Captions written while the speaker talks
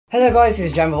Hello guys,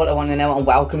 this is Butler 1 and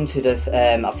welcome to the,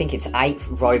 I think it's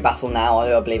 8th road battle now,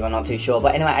 I believe, I'm not too sure.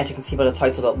 But anyway, as you can see by the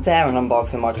title up there, and I'm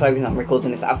bothering my clothing, I'm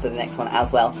recording this after the next one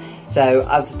as well. So,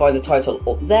 as by the title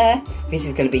up there, this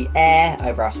is going to be Air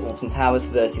over at Alton Towers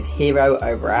versus Hero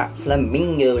over at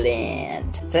Flamingo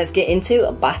Land. So let's get into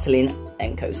battling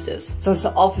M coasters. So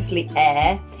obviously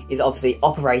Air is obviously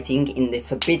operating in the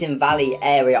Forbidden Valley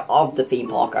area of the theme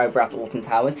park over at Alton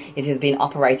Towers. It has been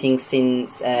operating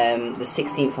since the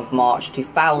 16th of March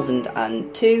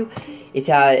 2002.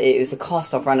 It was a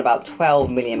cost of around about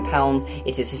 £12 million.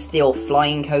 It is a steel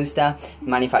flying coaster,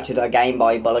 manufactured again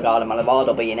by Butler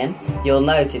and B&M. You'll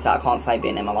notice that I can't say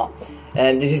B&M a lot.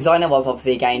 The designer was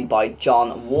obviously again by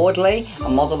John Wardley. A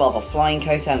model of a flying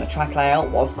coaster and the track layout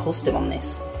was custom on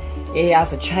this. It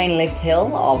has a chain lift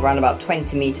hill of around about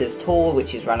 20 metres tall,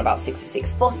 which is around about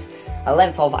 66 foot, a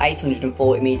length of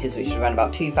 840 metres, which is around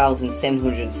about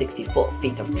 2,760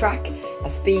 feet of track, a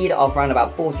speed of around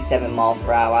about 47 miles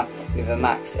per hour, with a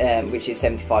max, which is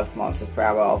 75 miles per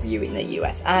hour of U in the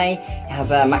USA. It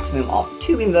has a maximum of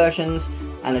 2 inversions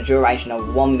and a duration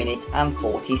of 1 minute and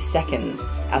 40 seconds. It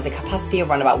has a capacity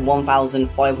of around about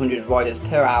 1,500 riders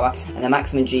per hour and a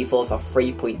maximum G-force of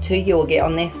 3.2 you will get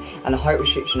on this, and a height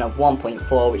restriction of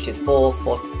 1.4, which is 4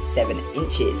 foot 7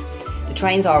 inches. The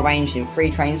trains are arranged in 3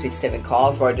 trains with 7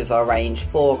 cars. Riders are arranged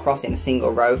 4 across in a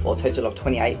single row for a total of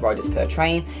 28 riders per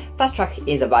train. Fast track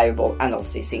is available and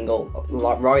obviously single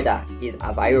rider is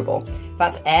available.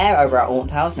 That's Air over at Alton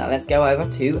Towers. Now let's go over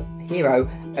to Hero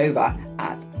over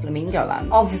at Flamingo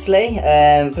Land. Obviously,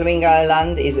 Flamingo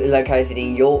Land is located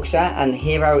in Yorkshire and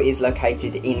Hero is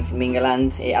located in Flamingo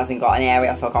Land. It hasn't got an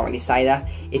area, so I can't really say that.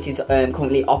 It is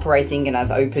currently operating and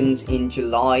has opened in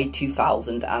July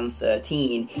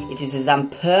 2013. It is a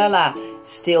Zamperla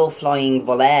steel flying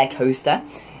Volair coaster.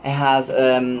 It has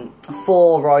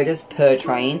 4 riders per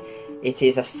train. It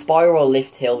is a spiral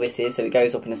lift hill, this is, so it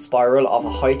goes up in a spiral of a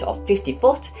height of 50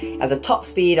 foot, has a top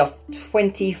speed of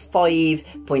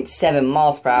 25.7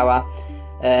 miles per hour,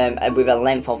 with a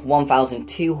length of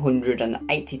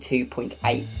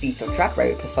 1,282.8 feet of track,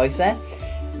 very precise there,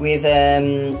 with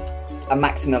a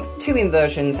maximum of 2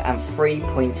 inversions and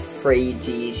 3.3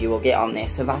 Gs you will get on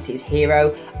this. So that is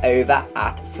Hero over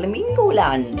at Flamingo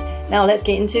Land. Now let's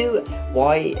get into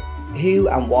who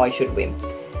and why should win.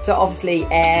 So obviously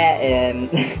Air,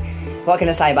 what can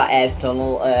I say about Air's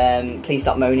tunnel? Please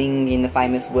stop moaning in the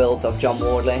famous words of John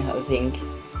Wardley, I think.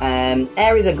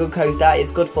 Air is a good coaster. It's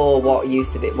good for what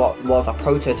was a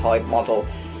prototype model,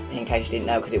 in case you didn't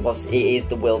know, because it is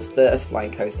the world's first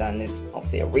flying coaster, and there's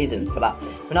obviously a reason for that.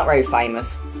 We're not very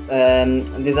famous.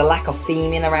 There's a lack of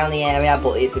theming around the area,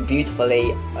 but it's a beautiful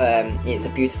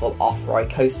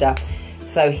off-road coaster.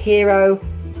 So Hero.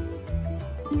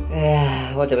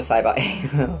 What do I say about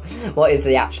Hero? What is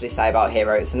there actually say about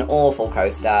Hero? It's an awful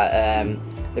coaster.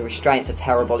 The restraints are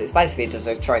terrible. It's basically just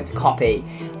trying to copy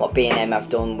what B&M have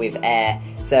done with Air.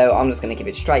 So I'm just going to give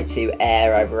it straight to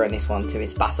Air over on this one, to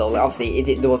its battle. Obviously,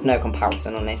 there was no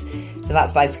comparison on this. So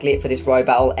that's basically it for this road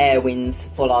battle. Air wins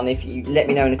full on. If you let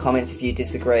me know in the comments if you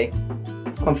disagree.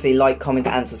 Obviously, like, comment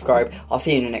and subscribe. I'll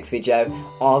see you in the next video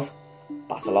of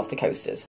Battle of the Coasters.